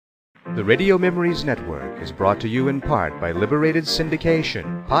The Radio Memories Network is brought to you in part by Liberated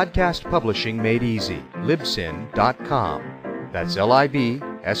Syndication, podcast publishing made easy, libsyn.com. That's LIBSYN.com.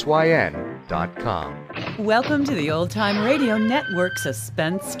 Welcome to the Old Time Radio Network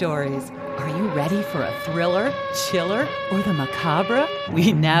Suspense Stories. Are you ready for a thriller, chiller, or the macabre?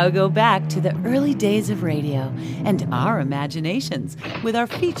 We now go back to the early days of radio and our imaginations with our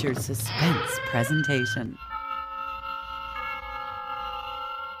featured suspense presentation.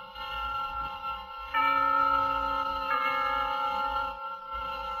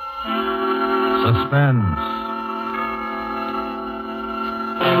 Suspense.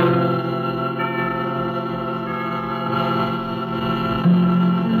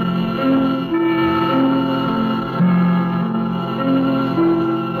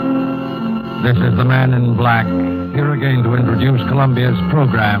 This is the Man in Black, here again to introduce Columbia's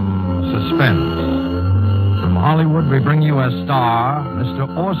program, Suspense. From Hollywood, we bring you a star, Mr.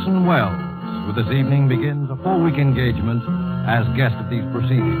 Orson Welles, who this evening begins a 4-week engagement as guest at these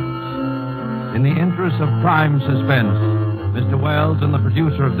proceedings. In the interest of prime suspense, Mr. Welles and the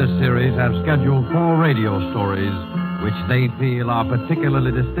producer of this series have scheduled 4 radio stories which they feel are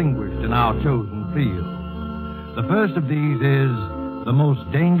particularly distinguished in our chosen field. The first of these is The Most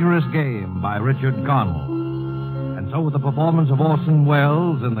Dangerous Game by Richard Connell. And so with the performance of Orson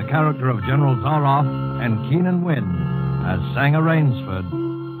Welles in the character of General Zaroff and Keenan Wynn as Sanger Rainsford,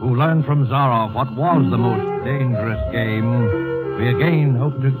 who learned from Zaroff what was the most dangerous game, we again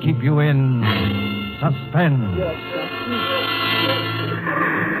hope to keep you in suspense.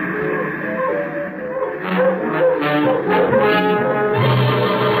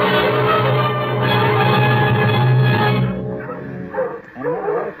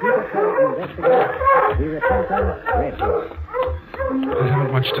 I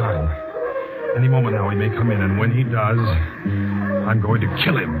haven't much time. Any moment now he may come in, and when he does, I'm going to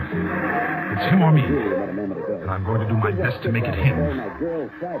kill him. It's him or me. And I'm going to do my best to make it him.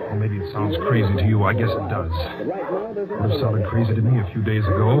 Or maybe it sounds crazy to you. I guess it does. It would have sounded crazy to me a few days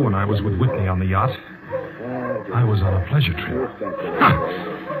ago when I was with Whitney on the yacht. I was on a pleasure trip.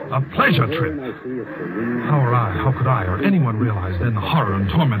 A pleasure trip. How could I or anyone realize then the horror and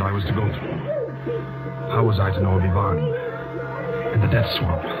torment I was to go through? How was I to know of Ivan and the death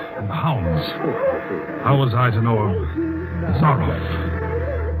swamp and the hounds? How was I to know of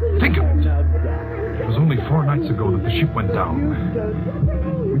Zaroff? Think of it. It was only 4 nights ago that the ship went down.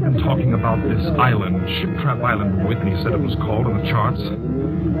 We've been talking about this island, Ship Trap Island, Whitney said it was called in the charts. I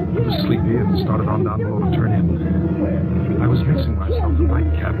was sleepy and started on down below to turn in. I was mixing myself a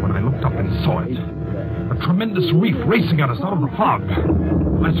nightcap when I looked up and saw it. A tremendous reef racing at us out of the fog.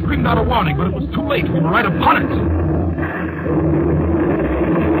 I screamed out a warning, but it was too late. We were right upon it.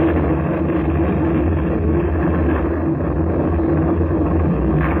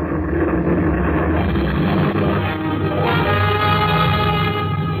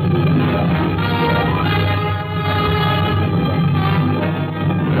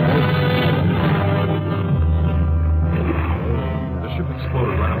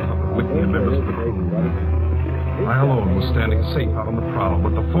 Standing safe out on the prow,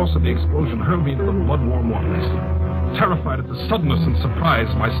 but the force of the explosion hurled me into the blood-warm waters. Terrified at the suddenness and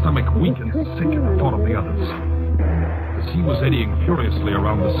surprise, my stomach weak and sick at the thought of the others. The sea was eddying furiously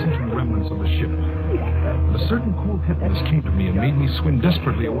around the sinking remnants of the ship. And a certain cool headedness came to me and made me swim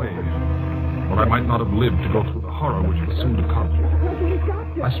desperately away. But I might not have lived to go through the horror which was soon to come.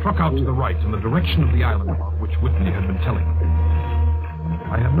 I struck out to the right in the direction of the island about which Whitney had been telling me.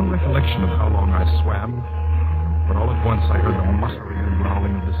 I have no recollection of how long I swam, but all at once I heard the muttering and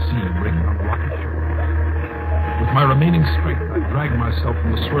growling of the sea breaking on the rocky shore. With my remaining strength, I dragged myself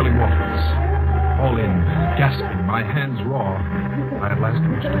from the swirling waters. All in, gasping, my hands raw, I at last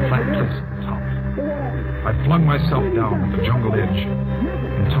reached a flat place at the top. I flung myself down on the jungle edge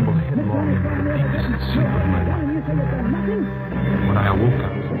and tumbled headlong into the deepest sleep of my life. When I awoke,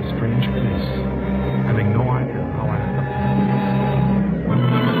 I was in a strange place, having no idea how I had left it.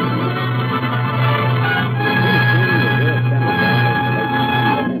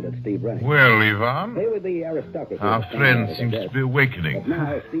 Well, Ivan, our friend seems to be awakening.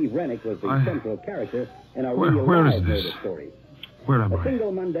 Where is this? Where am I?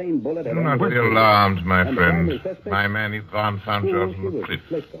 Do not be alarmed, my friend. My man Ivan found you out on the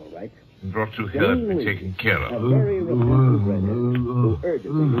cliff and brought you here to be taken care of.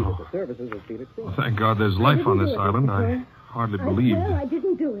 Well, thank God there's life on this island. I hardly believed. No, I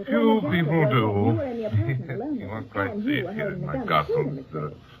didn't do it. Few people do. You are quite safe here in my castle,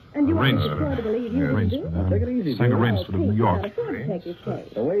 Mr. Rainsford. Rainsford. Sanger Rainsford of New York.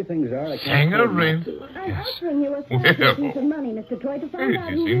 The way things are, Sanger Rainsford? Yes. Well,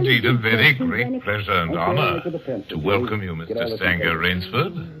 it is indeed a very great pleasure and honor to welcome you, Mr. Sanger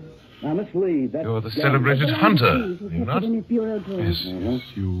Rainsford. Now, Miss Lee, You're the celebrated hunter, are you not? Yes.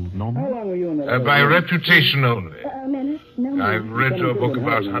 You know How me? long were you in the... By reputation only. I've read your book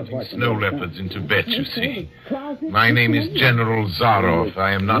about hunting snow leopards in Tibet, you see. My name is General Zaroff.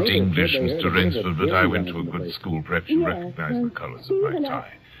 I am not English, Mr. Rainsford, but I went to a good school. Perhaps you recognize the colors of my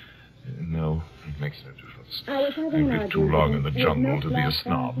tie. No, it makes no difference. I've lived too long in the jungle to be a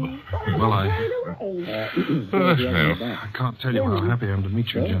snob. Well, I can't tell you how happy I am to meet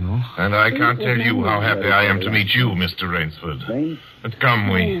you, General. And I can't tell you how happy I am to meet you, Mr. Rainsford. But come,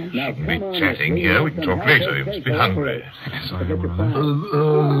 we shouldn't be chatting here. We can talk later. You must be hungry. Yes, I am.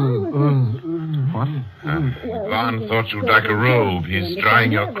 What? Ivan thought you'd like a robe. He's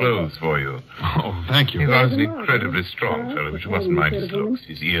drying your clothes for you. Oh, thank you. He was an incredibly strong fellow, but you mustn't mind his looks.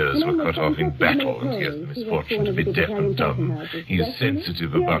 His ears were cut off in battle, and he has the misfortune to be deaf and dumb. He is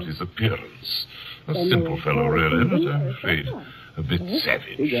sensitive about his appearance. A simple fellow, really, but I'm afraid a bit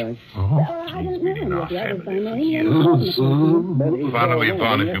savage. Oh. He's been in our family for years. Follow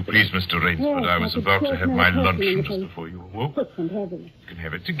Ivan, if you please, Mr. Rainsford. I was about to have my luncheon just before you awoke. You can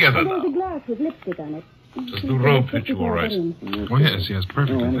have it together now. Does the robe fit you all right? Oh, yes,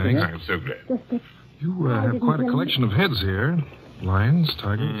 perfectly, thanks. I'm so glad. You have quite a collection of heads here. Lions,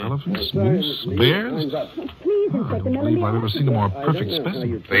 tigers, elephants, moose, bears. I don't believe I've ever seen a more perfect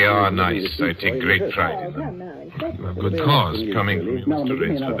specimen. They are nice. I take great pride in them. You have good cause. Coming from you, Mr.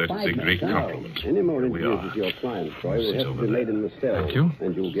 Rainsford, that is a great compliment. Any more Here we are. with your client, Troy, will Sit have to over be there. made in the cell. Thank you.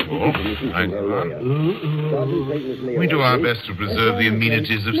 And you'll get Oh, thank you. We do our best to preserve the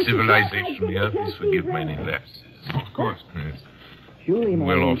amenities of civilization here. Please forgive my any lapses. Of course. Yes.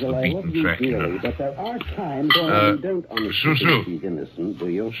 Well off the beaten track, you know. But there are times when you don't understand Shoo-shoo. he's innocent, do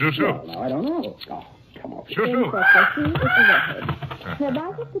you? Shoo-shoo. Well, now, I don't know. Oh, come on. Shoo-shoo.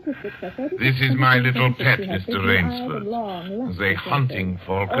 This is my little pet, Mr. Rainsford. As a hunting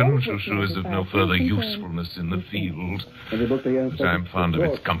falcon, Shoo-shoo is of no further usefulness in the field. But I'm fond of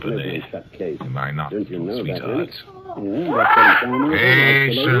its company. Am I not, sweetheart?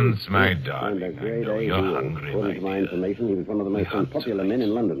 Patience, my darling. I know you're hungry, my dear. Information, he was one of the most unpopular men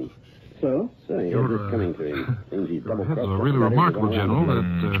in London. So, you're just coming to him. Your heads are really remarkable, General.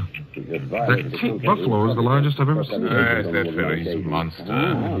 That Cape buffalo is the largest I've ever seen. Yes, that fellow's a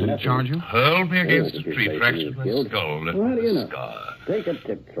monster. Did he charge you? Hurled me against a tree, fractured my skull, left me a scar. Take a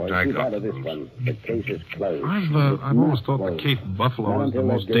tip, Troy. I Keep got out of this the one. The case is closed. I've always thought the Cape buffalo was the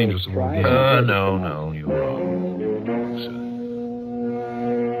most dangerous of all game. No, you're wrong, sir.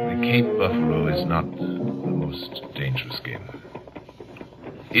 The Cape buffalo is not the most dangerous game.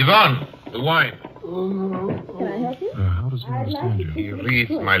 Yvonne, the wine. Can I help you? How does he understand you? He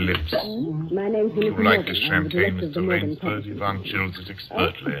reads my lips. My name's Would you like the champagne, Mr. Rainsford? Yvonne chills it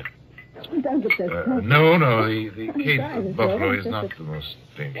expertly. Don't get so close. No, the Cape buffalo is not the most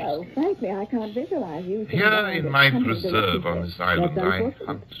dangerous. Well, frankly, I can't visualize you. Here in my preserve on this island, I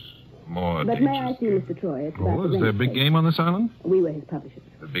hunt more But may I dangerous see game. Mr. Troy? It's about Oh, the is there big game on this island? We were his publishers.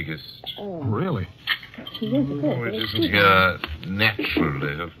 The biggest. Really? Yes, of course. Oh, it isn't here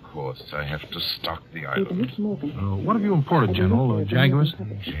naturally, of course. I have to stock the island. What have you imported, General? Jaguars?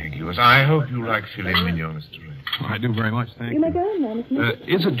 Jaguars. I hope you like filet mignon, Mr. Ray. I do very much, thank You may you. go in, Miss Smith.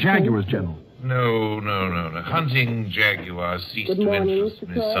 Is it Jaguars, General? No. Hunting jaguars ceased Good to morning, interest Mr.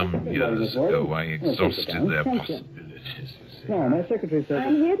 me Troy. some years ago. I exhausted their Thank you. possibilities, you see. No, my secretary said...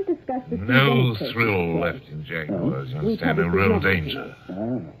 I'm here to discuss the No Suspense case. thrill left in jaguars, you understand? A real danger.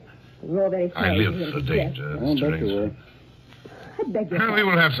 We're all very I sorry to live hear for the danger, Oh, Mr. bet you Rainsford. I beg your Well, we pardon.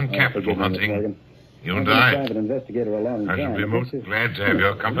 will have some capital hunting. You and I. Private investigator a long I shall time. be most glad to have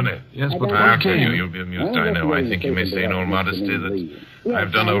your company. Yes, but I'll what tell you, game? you'll be amused, I know. I think you may say in all modesty that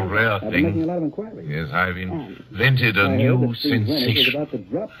I've done a rare I've been making a thing. lot of inquiries. Yes, I've invented a I heard new that Steve Rennick is sensation. about to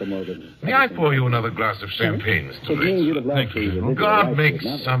drop the Morgan. May I pour you another glass of champagne, Mr. So Jane, you'd have Rainsford? liked Thank you, the General. residual God rights makes to the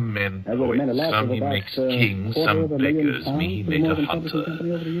novel. some men That would have meant a poets, loss some of he about, makes kings, $250 some million beggars. pounds Me, he for the made a Morgan Publishing hunter.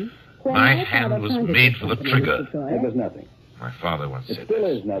 Company over the years. Well, My my hand father was founded made this for the company, trigger. Mr. Troy. It was nothing. My father once It said still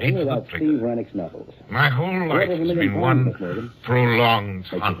is that. nothing Made for the without Steve trigger. Rennick's novels. My whole life has been one prolonged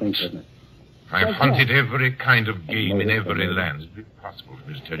hunt. Makes you think, doesn't it? I've hunted every kind of game in every land. It's impossible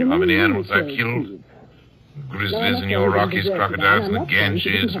for me to tell you how many animals I've killed. Grizzlies in your Rockies, crocodiles in the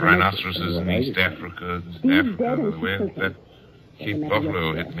Ganges, rhinoceroses in East Africa. The way that Cape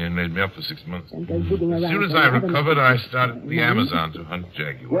buffalo hit me and laid me up for 6 months. As soon as I recovered, I started the Amazon to hunt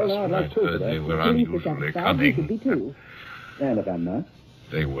jaguars. Well, now, When I that's true, heard but they that's were true. unusually You could cunning. be too. And if I'm not?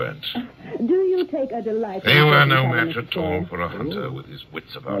 They weren't. Do you take a delight They in were taking no time match to at all spare? for a hunter with his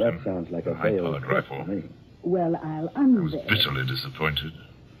wits about Well, him. that sounds like a A high-powered veiled rifle. to me. Well, I'll I was unveil. bitterly disappointed.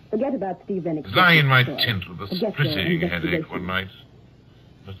 Forget about Steve Rennick's. I was lying in my story. tent with a Forget your splitting headache investigation. one night.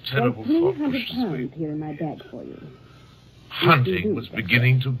 A There's terrible thought 300 pushed its way. pounds here in my bag for you. Hunting was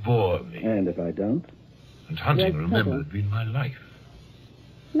beginning to bore me. And if I don't? And hunting, There's remember, trouble. had been my life.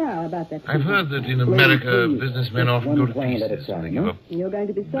 Now, about that. I've heard that in America, businessmen often go to pieces when they give up You're going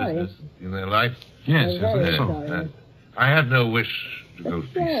to be sorry. business in their life. Yes, Very that's so. sorry. I had no wish to go to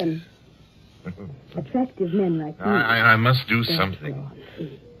But pieces. attractive men like you. I must do Don't something. go on,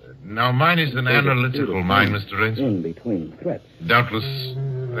 please. Now, mine is an analytical mind, Mr. Rainsford. In between threats. Doubtless,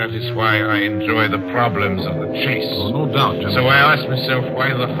 that is why I enjoy the problems of the chase. Oh, no doubt, General. So I asked myself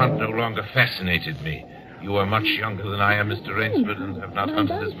why the hunt no longer fascinated me. You are much younger than I am, Mr. Rainsford, and have not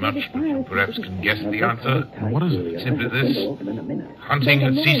hunted as much, but you perhaps can guess the answer. What is it? Simply this. Hunting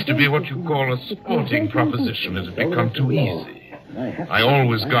had ceased to be what you call a sporting proposition. It had become too easy. I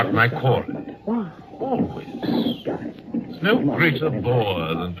always got my quarry. Why? Always. There's no greater bore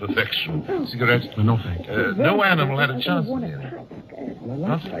than perfection. Cigarette? No, thank you. No animal had a chance in it.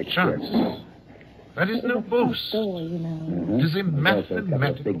 Not a chance. That is no boast. It is a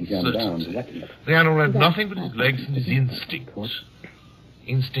mathematical certainty. The animal had nothing but his legs and his instinct.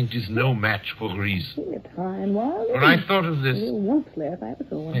 Instinct is no match for reason. When I thought of this, it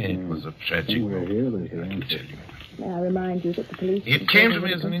was a tragic moment, I can tell you. May I remind you that the police... It came to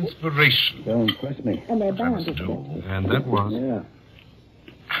me as an inspiration. Don't press me. And they're What I bound must to do. And that was... Yeah.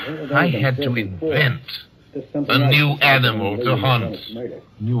 I had to invent a new animal to hunt.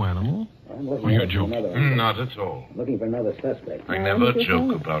 New animal? Oh, you're joking. Not at all. Looking for another suspect. I never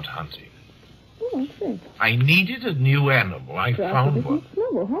joke about hunting. Oh, okay. I needed a new animal. I found one.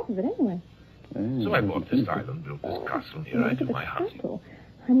 Snowball, half of it anyway. So I bought this island, built this castle, and here I do my hunting.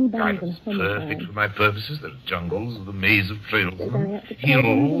 Honey buns and Island's perfect for my purposes. There are jungles with a maze of trails, Hills,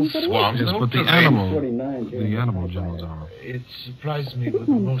 hills, swamps, Yes, no but the terrain. animal generals are... It supplies me with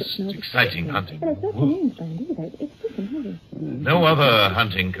the most exciting hunting. But it's not the name's band either. It's thick and heavy. No other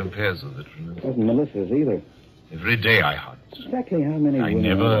hunting compares with it. Wasn't Melissa's either. Every day I hunt. Exactly how many I women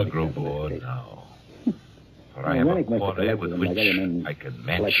never are grow like bored that? now. For I have a quarry with which I can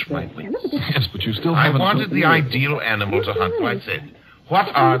match my wits. Yes, but you still I haven't... wanted the ideal animal to hunt, so I said, what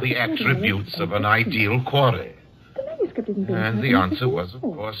are the attributes of an ideal quarry? The manuscript isn't being And the typed. answer was, of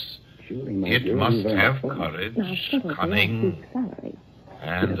course, Shooting my it girl must is very have important. courage, Now, several cunning, big salary.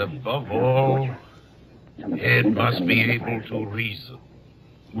 and above all, it must be able to reason.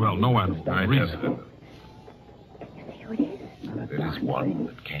 Well, no animal. I Reason. have Here it is. There is one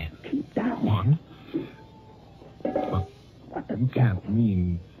that can. Keep down. One. But you can't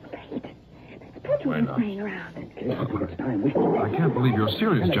mean... Why not? Playing around. It's time we... I can't believe you're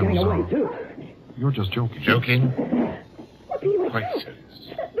serious, And they're getting General away, Zorro. too. You're just joking. Joking? What do you Quite expect? serious.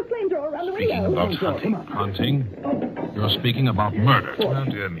 The flamethrower around the Speaking window. about hunting. Hunting? You're speaking about murder. Well,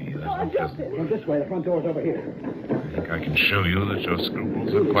 dear me, that's unpleasant. Come this way. The front door's over here. I think I can show you that your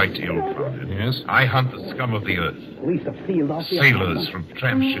scruples are quite ill-founded. Yes? I hunt the scum of the earth. Police have sealed off the... Sailors from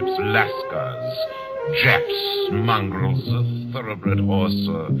tramp ships, Lascars, Japs, mongrels, a thoroughbred horse,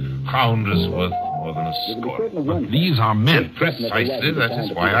 a hound is worth more than a score. But these are men. Precisely, that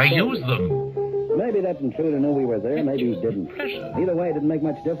is why I use them. Maybe that intruder knew we were there. Maybe he didn't. Pleasure. Either way, it didn't make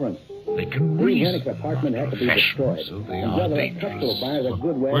much difference. They can Steve reason. Rennick's apartment had to be Professional, destroyed. so they And are brother, that dangerous. Cutco bar is a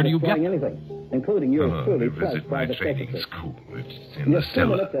good way Where of do you destroying get anything, including yours Oh, truly, they visit trust my by the training secretary. school. It's in the You're still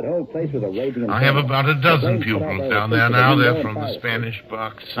cellar. up that whole place with a raging... I have about a dozen The flames put out pupils by down the there police now. with a They're window from the fire. Spanish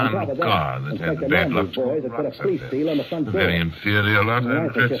bark On San top of that, Lucar that had Inspector the bad luck Landry's to boys have put a rocks police up seal on the there. front A door. very inferior lot, Life I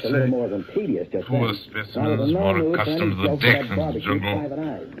was regret just a to little say. more than tedious just Poor then. specimens, Now, more there's no accustomed to the joke for decks that and the barbecue jungle. private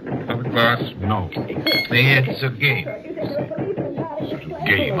eye. Have a glass? No. It's a game. Sort of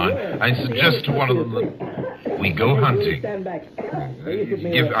game. I suggest to one of them that we go hunting. Stand back.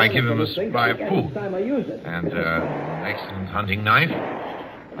 I give him a supply of food Time I used it. and an excellent hunting knife.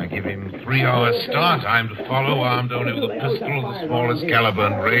 I give him 3 hours start. I'm to follow, armed only with a pistol of the smallest caliber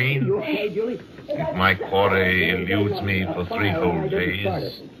and range. If my quarry eludes me for 3 whole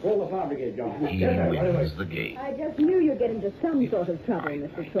days, Roll the fire brigade, John. he wins the game. I just knew you'd get into some sort of trouble,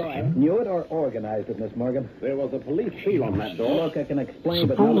 Mr. Troy. Knew it or organized it, Miss Morgan? There was a police seal on that door. Look, I can explain,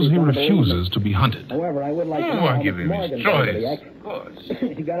 but Suppose he nobody's gonna believe me. refuses to be hunted. However, I would like to know Oh, how I give Miss him Morgan his does choice. react. Of course.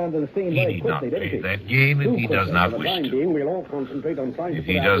 She got onto the scene He very need not quickly, didn't play she? that game if he does not wish to. We'll all concentrate on trying If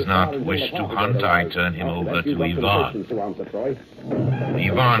he does not wish to hunt, I turn him over to Yvonne.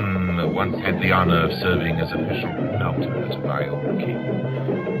 Yvonne once had the honor of serving as official promoter to my own king.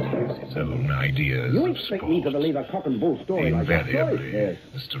 She is his his own ideas You of expect me to sport. believe a cock and bull story like that? Invariably, Yes.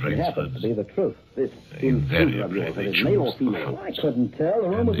 Mr. It happens to be Rainsford. the truth. This intruder of Invariably, yours, they is it male or choose the female? fault. I couldn't tell. The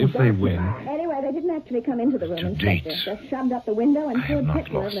room And was if they dark. win, Anyway, they didn't actually come into the room, To Inspector. date, Just shoved up the window and I have poured not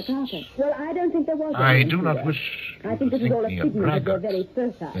petrol over the lost. carpet. Well, I don't think there was I any do intruder. not wish I you think to this is all a think me a figment of their braggart, very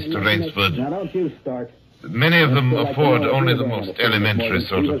fertile Mr. imagination. Rainsford. Now, don't you start. Many of them afford only the most elementary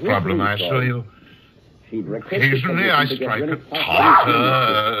sort of problem, I assure you. She'd request Occasionally the I permission to get strike rid a of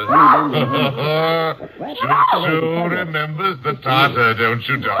tartar. Choo-choo remembers the tartar, don't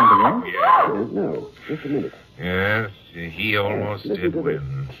you, darling? Yes. No, just a minute. Yes, he almost did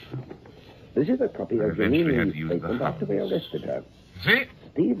win. This is a copy I of eventually had Janine to use statement the after we hounds. arrested her. See?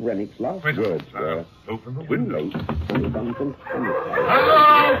 Steve Rennick's last Wait a words minute. were, Open the too window. late, honey buns and honey pies.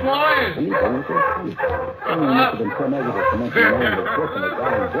 Hello, boys! Honey buns and honey pies. Someone must have been so negative to mention the name of the book and the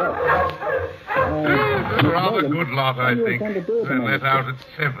guy's This is a rather good lot, I think. They're let out at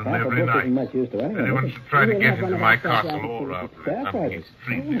 7 every night. Anyone Anyone should try to get into my castle or out of it. Something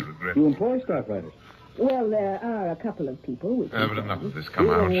extremely You regrettable. employ staff writers. Well, there are a couple of people which... But enough of this. Come,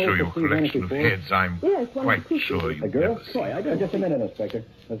 I'll show you a collection of heads I'm Yes, one quite of the sure A you've girl? never seen. Troy, just a minute, Inspector.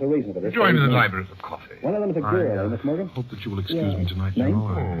 There's a reason for this. Join me in the library for coffee. One of them's a girl, Miss Morgan. hope that you will excuse me tonight, Name?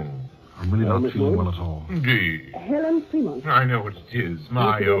 General. I'm really not Miss feeling Wood? well at all. Indeed. Helen Fremont. I know what it is.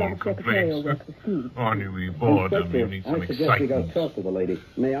 My Used to do a lot old of secretarial complaints. work for Steve. Ennui, boredom, you need some I suggest we go excitement. talk to the lady.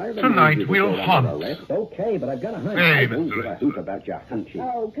 May I remind Tonight you to we'll go under hunt. arrest? Okay, but I've got a hunch. Hey, I won't Mr. give a hoot about your hunching.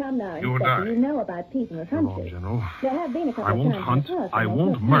 Oh, come now, You and Inspector. I. You know about people with So long, hunches. General. There have been a couple I of won't times hunt. in the past I when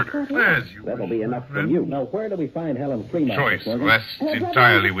won't just murder. caught her. As you That'll be will, enough friend. from you. Now, where do we find Helen Fremont? Choice Miss Morgan? rests Her brother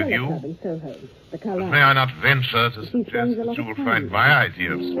entirely has a with cellar you. club in Soho, the Carlisle. May I not venture to She suggest spends a that lot you of will time find with my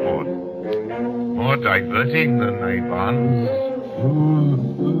idea of sport more diverting than Avon's?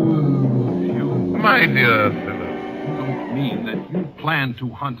 My dear fellow, You don't mean that you plan to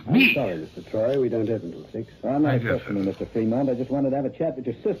hunt I'm me? sorry, Mr. Troy. We don't have until 6. I'm My not dear questioning Mr. Fremont. I just wanted to have a chat with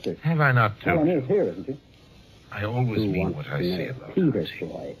your sister. have I not told Helen you? is here, isn't she? I always Who mean wants what to I say know? about Peter hunting.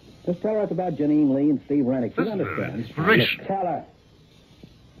 Troy. Just tell her it's about Janine Lee and Steve Rennick. She This is very understands. inspirational. Tell her.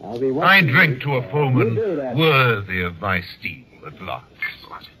 I'll be I watching drink you. to a foeman You do that. worthy of my steel at last.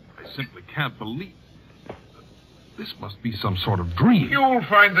 I simply can't believe. This must be some sort of dream. You'll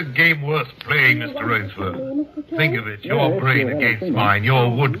find the game worth playing, Mr. Rainsford. Think of it, your Yeah, brain it's against your mine, your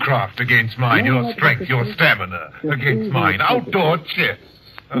woodcraft against mine, your strength, your stamina against mine, outdoor chess.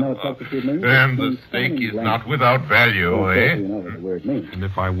 You know what substitute means? And the It means stake is standing not without value, ground. Of course, you eh? know what the word means. And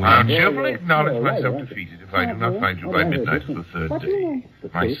if I I'll win, cheerfully acknowledge Yeah, myself right. defeated if I do not find you by midnight of the third What do you day. mean?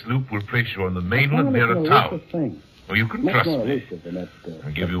 My sloop will place you on the One mainland of near the a most town. elusive things. Well, you can Much trust more me. elusive than that,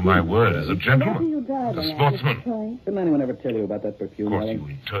 I give you my word as a What are gentleman, you driving as a at, sportsman. Mr. Troy? Didn't anyone ever tell you about that Of perfume, course, Helen? you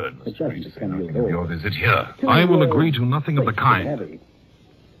in turn It must doesn't agree to say depend nothing you of at your all. visit here. I will agree to nothing of the Quick, kind. heavy.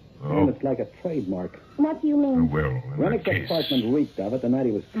 And Oh, it's like a trademark. What do you mean? well, in that Rennick's case. apartment reeked of it the night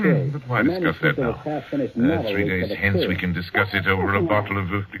he was killed. But why The discuss that manuscript of now? his half-finished novel 3 was days for the hence we tourist. can discuss it over a bottle of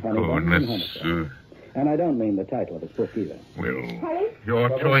Veuve Clicquot, unless, And I don't mean the title of his book either. well, Holly? your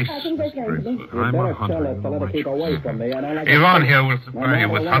choice, I think there's Mr. going to be. Rainsford. You I'm a better hunter, tell that you fella know to keep my away from me. I don't like Yvonne to- here will supply you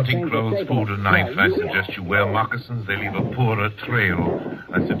with No, hunting no, clothes, no, food, and knife. I you- suggest you wear moccasins. They leave a poorer trail.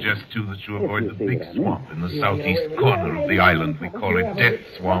 I suggest, too, that you avoid the big swamp in the southeast corner of the island. We call it Death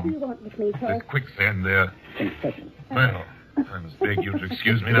What do you Swamp. want with me, Troy? There's quicksand there. Confession. Well, I must beg you to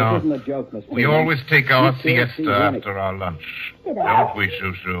excuse me This now. isn't a joke, Miss We Freeman. always take our You can't see siesta Rennick. after our lunch. Did I? Don't we,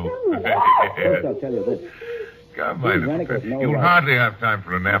 Shoo-Shoo? First, I'll tell you this. Come, my little Rennick was pet. no You'll writer. hardly have time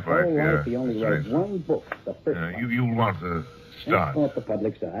for a nap, I All fear. life, he only Mr. wrote Rainsford. one book, the first one. You'll want to It start. caught the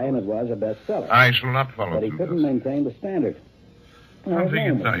public's eye, and it was a bestseller. I shall not follow But he through couldn't this. maintain the standard. Hunting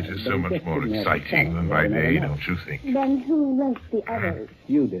at night is so much more exciting than by day, don't you think? Then who wrote the others?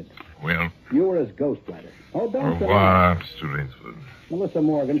 You did. Well, You were his ghostwriter. Oh, au don't say revoir, Mr. Rainsford. Melissa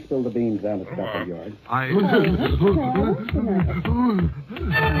Morgan spilled the beans down at Scotland Yard.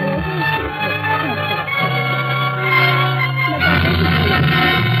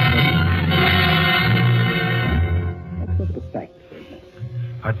 Let's look at the facts for a minute.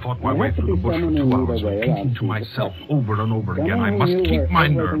 I fought my way through the bush for 2 hours, repeating to myself over and over again, I must keep my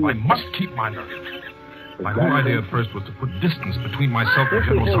nerve, I must keep my nerve. My whole idea at first was to put distance between myself and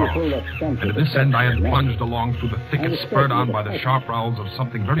General Sorrell. And to this end, I had plunged along through the thicket, spurred on by the sharp rowls of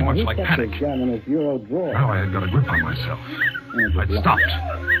something very much like panic. Now I had got a grip on myself. I'd stopped.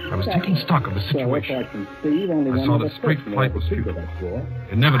 I was taking stock of the situation. I saw that straight flight was futile.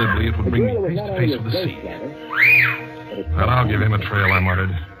 Inevitably, it would bring me face to face with the sea. Well, I'll give him a trail, I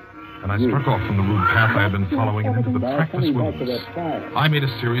muttered. and I struck off from the rude path I had been following and into the trackless wilderness. I made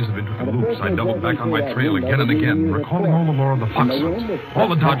a series of intricate loops. I doubled back on my trail again and again, recalling all the lore of the fox hunt, all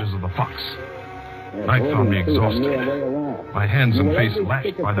the dodges of the fox. Night found me exhausted, my hands and face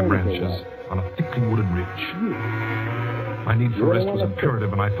lashed by the branches on a thickly wooded ridge. My need for rest was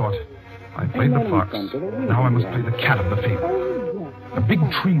imperative, and I thought, I played the fox, now I must play the cat of the fable. A big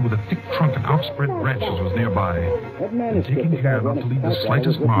tree with a thick trunk and outspread branches was nearby, and taking care not to leave the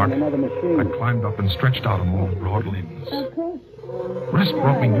slightest mark, I climbed up and stretched out on those broad limbs. Rest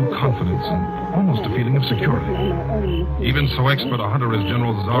brought me new confidence and almost a feeling of security. Even so expert a hunter as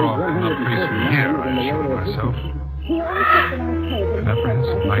General Zaroff could not face me here, I assured myself. An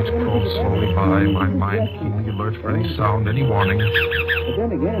apprehensive night crawled slowly by, my mind keenly alert for any sound, any warning.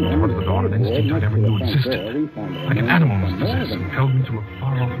 Towards the dawn, an instinct I never knew existed, like an animal must possess, impelled me to look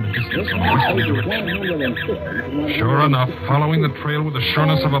far off in the distance on a westerly direction. Sure enough, following the trail with the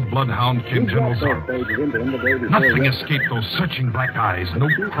sureness of a bloodhound came General Zaroff. Nothing escaped those searching black eyes, no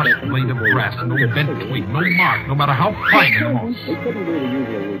crushed blade of grass, no bent twig, no mark, no matter how fine in the moss.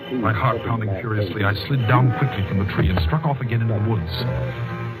 My heart pounding furiously, I slid down quickly from the tree and struck off again into the woods.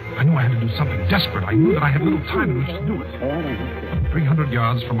 I knew I had to do something desperate. I knew that I had little time in which to do it. 300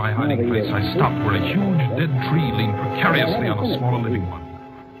 yards from my hiding place, I stopped where a huge dead tree leaned precariously on a smaller living one.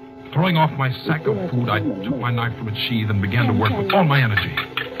 Throwing off my sack of food, I took my knife from its sheath and began to work with all my energy.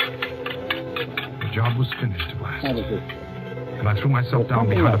 The job was finished at last, and I threw myself down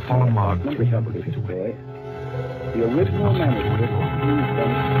behind a fallen log 300 feet away. I did not have to wait long.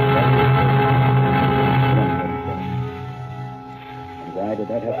 Why did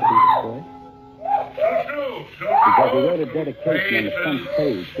that have to be destroyed? Because he wrote a dedication on the front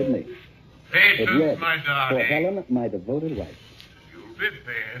page, didn't he? It read, my darling. For Helen, my devoted wife. You'll be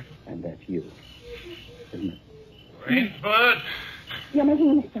fed. And that's you, isn't it? Rainsford. You're making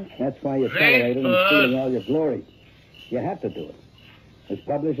a mistake. That's why you're tolerated and stealing all your glory. You have to do it. His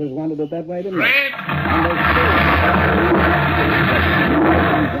publishers wanted it that way, didn't they?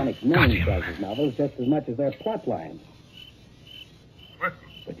 And they still. Million sells his novels just as much as their plot lines.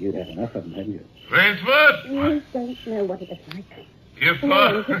 But you'd had enough of them, hadn't you? Rainsford! You don't know what it is like.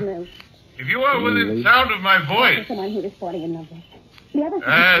 If you are within sound of my voice, Someone who is falling in love with. The other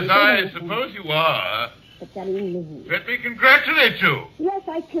as I suppose you are, but darling me. let me congratulate you. Yes,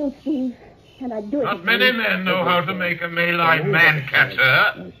 I killed Steve. And I'd do it. Not many men know how to make a Malay man-catcher.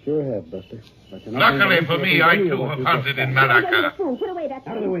 I sure have, Buster. Luckily for me, I too have hunted in Malacca. Put away that.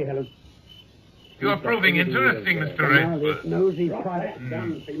 Out of the way, Helen. You are proving interesting, Mr. Rainsford. Nosy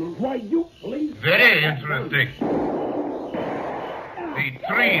Why, you police? Very interesting. The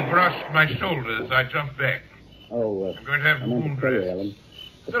tree brushed my shoulders. I jumped back. Oh, I'm going to have a wound rest. Helen.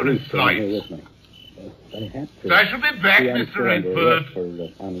 So did Slice. They had to. I shall be back, Mr. Rainsford.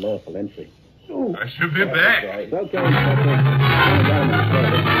 For unlawful entry. I shall be back.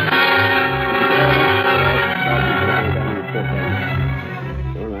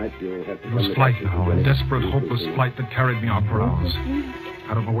 It was flight now, a desperate, hopeless flight that carried me on for hours.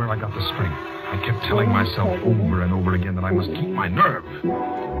 I don't know where I got the strength. I kept telling myself over and over again that I must keep my nerve.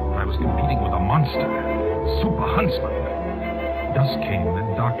 I was competing with a monster, super huntsman. Dusk came,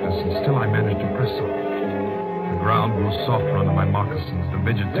 then darkness, and still I managed to press on. The ground grew softer under my moccasins. The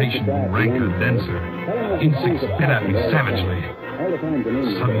vegetation grew ranker, denser. Insects bit at me savagely.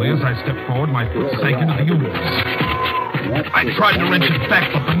 Suddenly, as I stepped forward, my foot sank into the ooze. I tried to wrench it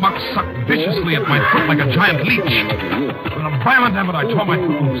back, but the muck sucked viciously at my foot like a giant leech. With a violent effort, I tore my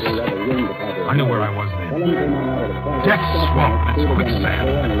foot loose. I knew where I was then. Death's swamp and its quicksand.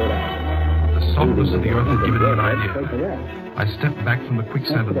 The softness of the earth had given me an idea. I stepped back from the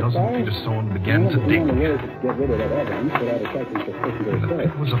quicksand a dozen feet or so and began to dig. When the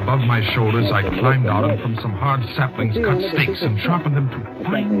pit was above my shoulders, I climbed out and from some hard saplings cut stakes and sharpened them to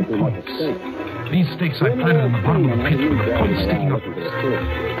fine points. These stakes I planted in the bottom of the pit with the points sticking upwards.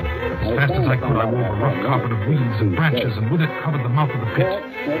 As fast as I could, I wove a rough carpet of weeds and branches and with it covered the mouth of the pit.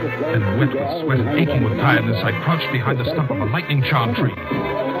 Then, wet with sweat and aching with tiredness, I crouched behind the stump of a lightning-charmed tree.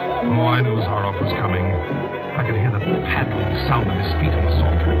 Oh, I knew Zaroff was coming. I could hear the paddling sound of his feet on the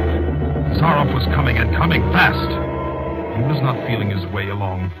salt. Zaroff was coming and coming fast. He was not feeling his way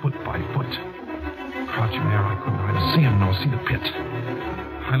along foot by foot. Crouching there, I couldn't either see him nor see the pit.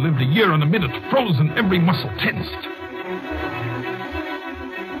 I lived a year and a minute, frozen, every muscle tensed.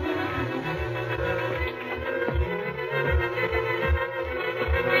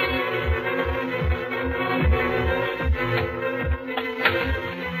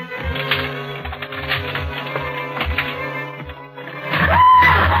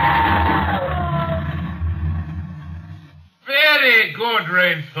 good,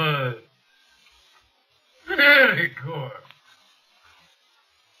 Rainsford. Very good.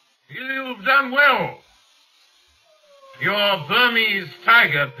 You've done well. Your Burmese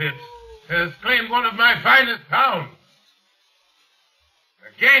tiger pit has claimed one of my finest hounds.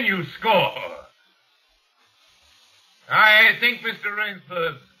 Again you score. I think, Mr.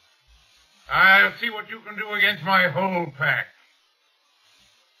 Rainsford, I'll see what you can do against my whole pack.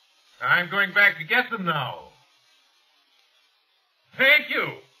 I'm going back to get them now. Thank you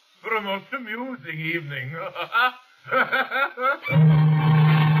for a most amusing evening.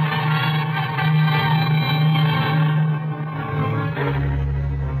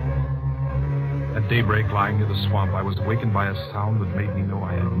 At daybreak, lying near the swamp, I was awakened by a sound that made me know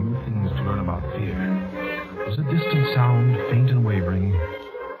I had new things to learn about fear. It was a distant sound, faint and wavering,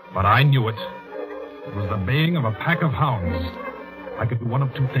 but I knew it. It was the baying of a pack of hounds. I could do one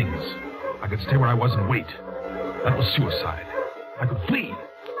of two things. I could stay where I was and wait. That was suicide. I could flee.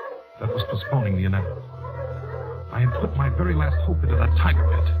 That was postponing the inevitable. I had put my very last hope into that tiger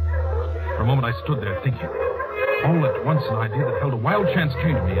pit. For a moment, I stood there thinking. All at once, an idea that held a wild chance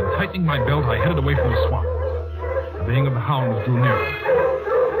came to me, and tightening my belt, I headed away from the swamp. The baying of the hounds drew nearer.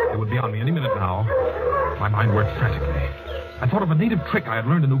 They would be on me any minute now. My mind worked frantically. I thought of a native trick I had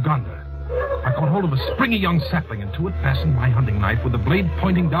learned in Uganda. I caught hold of a springy young sapling, and to it fastened my hunting knife with the blade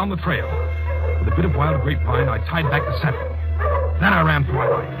pointing down the trail. With a bit of wild grapevine, I tied back the sapling. Then I ran for my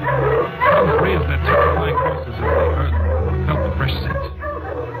life. Hounds raised their terrifying voices as they heard and felt the fresh scent.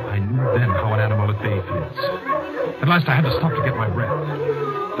 I knew then how an animal at bay feels. At last I had to stop to get my breath.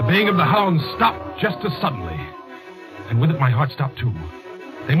 The baying of the hounds stopped just as suddenly. And with it my heart stopped too.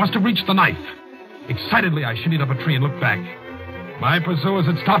 They must have reached the knife. Excitedly I shinnied up a tree and looked back. My pursuers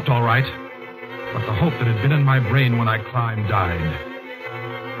had stopped all right. But the hope that had been in my brain when I climbed died.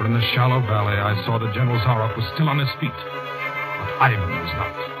 For in the shallow valley I saw that General Zaroff was still on his feet. But Ivan was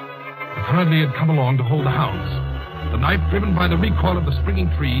not. Apparently he had come along to hold the hounds. The knife, driven by the recoil of the springing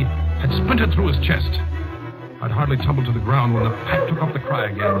tree, had splintered through his chest. I'd hardly tumbled to the ground when the pack took up the cry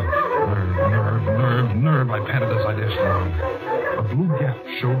again. Nerve, nerve, nerve, nerve, I panted as I dashed along. A blue gap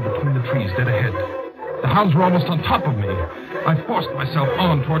showed between the trees dead ahead. The hounds were almost on top of me. I forced myself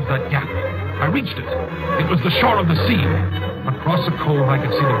on towards that gap. I reached it. It was the shore of the sea. Across the cove, I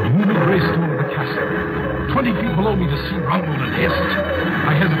could see the gloomy gray stone of the castle. 20 feet below me, the sea rumbled and hissed.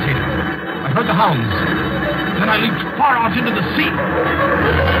 I hesitated. I heard the hounds. Then I leaped far out into the sea.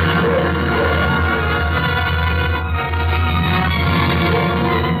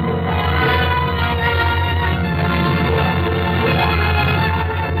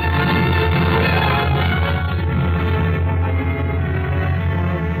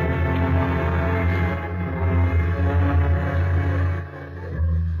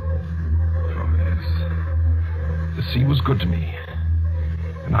 The sea was good to me,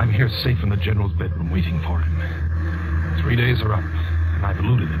 and I'm here safe in the General's bedroom waiting for him. 3 days are up, and I've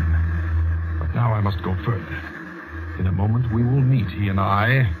eluded him. But now I must go further. In a moment we will meet, he and I,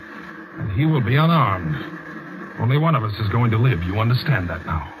 and he will be unarmed. Only one of us is going to live. You understand that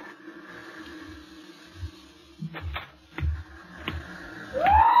now?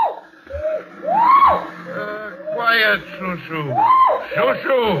 Quiet, Shushu.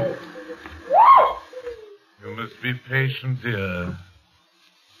 Shushu! You must be patient, dear.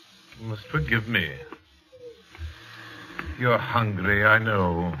 You must forgive me. You're hungry, I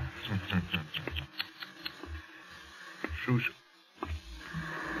know. Shushu.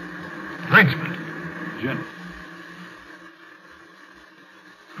 Rainsford. General.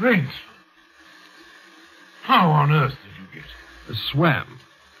 Rainsford. How on earth did you get here? I swam.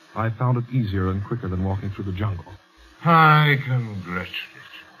 I found it easier and quicker than walking through the jungle. I congratulate you.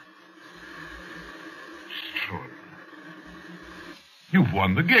 Extraordinary. You've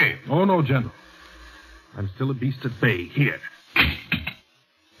won the game. Oh, no, General. I'm still a beast at bay, here.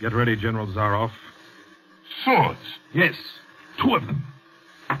 Get ready, General Zaroff. Swords? Yes, 2 of them.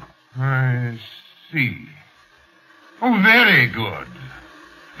 I see. Oh, very good.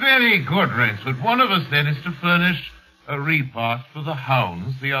 Very good, Rainsford. One of us, then, is to furnish a repast for the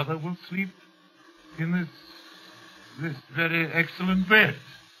hounds. The other will sleep in this very excellent bed.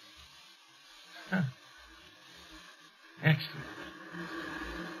 Huh. Excellent.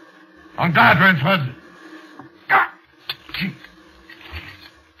 On guard, Rainsford.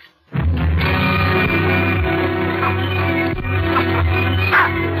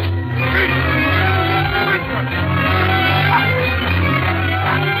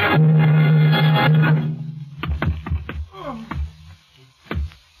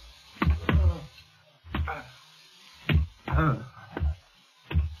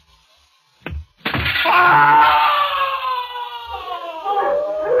 Ah!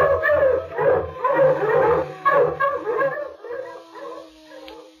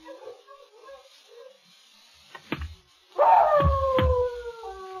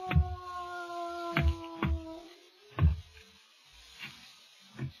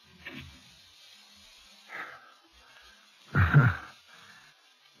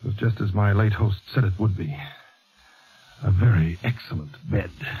 just as my late host said it would be. A very excellent bed.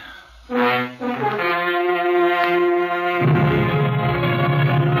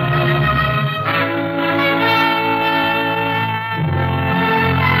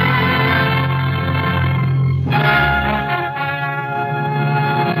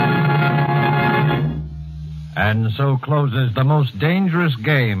 And so closes The Most Dangerous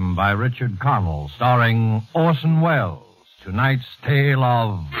Game by Richard Connell, starring Orson Welles. Tonight's tale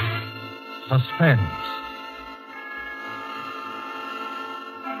of Suspense.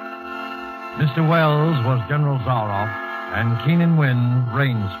 Mr. Wells was General Zaroff, and Keenan Wynn,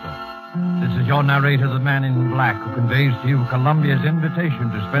 Rainsford. This is your narrator, the man in black, who conveys to you Columbia's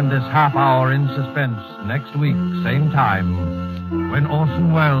invitation to spend this half hour in suspense next week, same time, when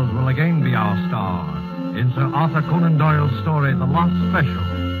Orson Welles will again be our star in Sir Arthur Conan Doyle's story, The Lost Special.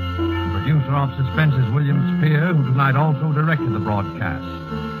 The producer of Suspense is William Spear, who tonight also directed the broadcast,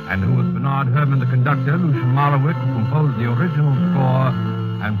 and who, with Bernard Herrmann, the conductor, Lucian Marowit, who composed the original score,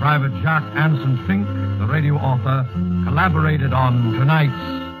 and Private Jacques Anson Fink, the radio author, collaborated on tonight's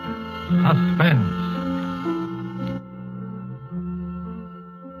Suspense.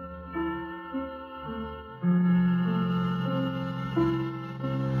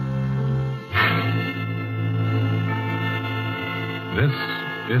 This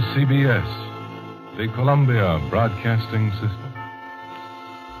is CBS, the Columbia Broadcasting System.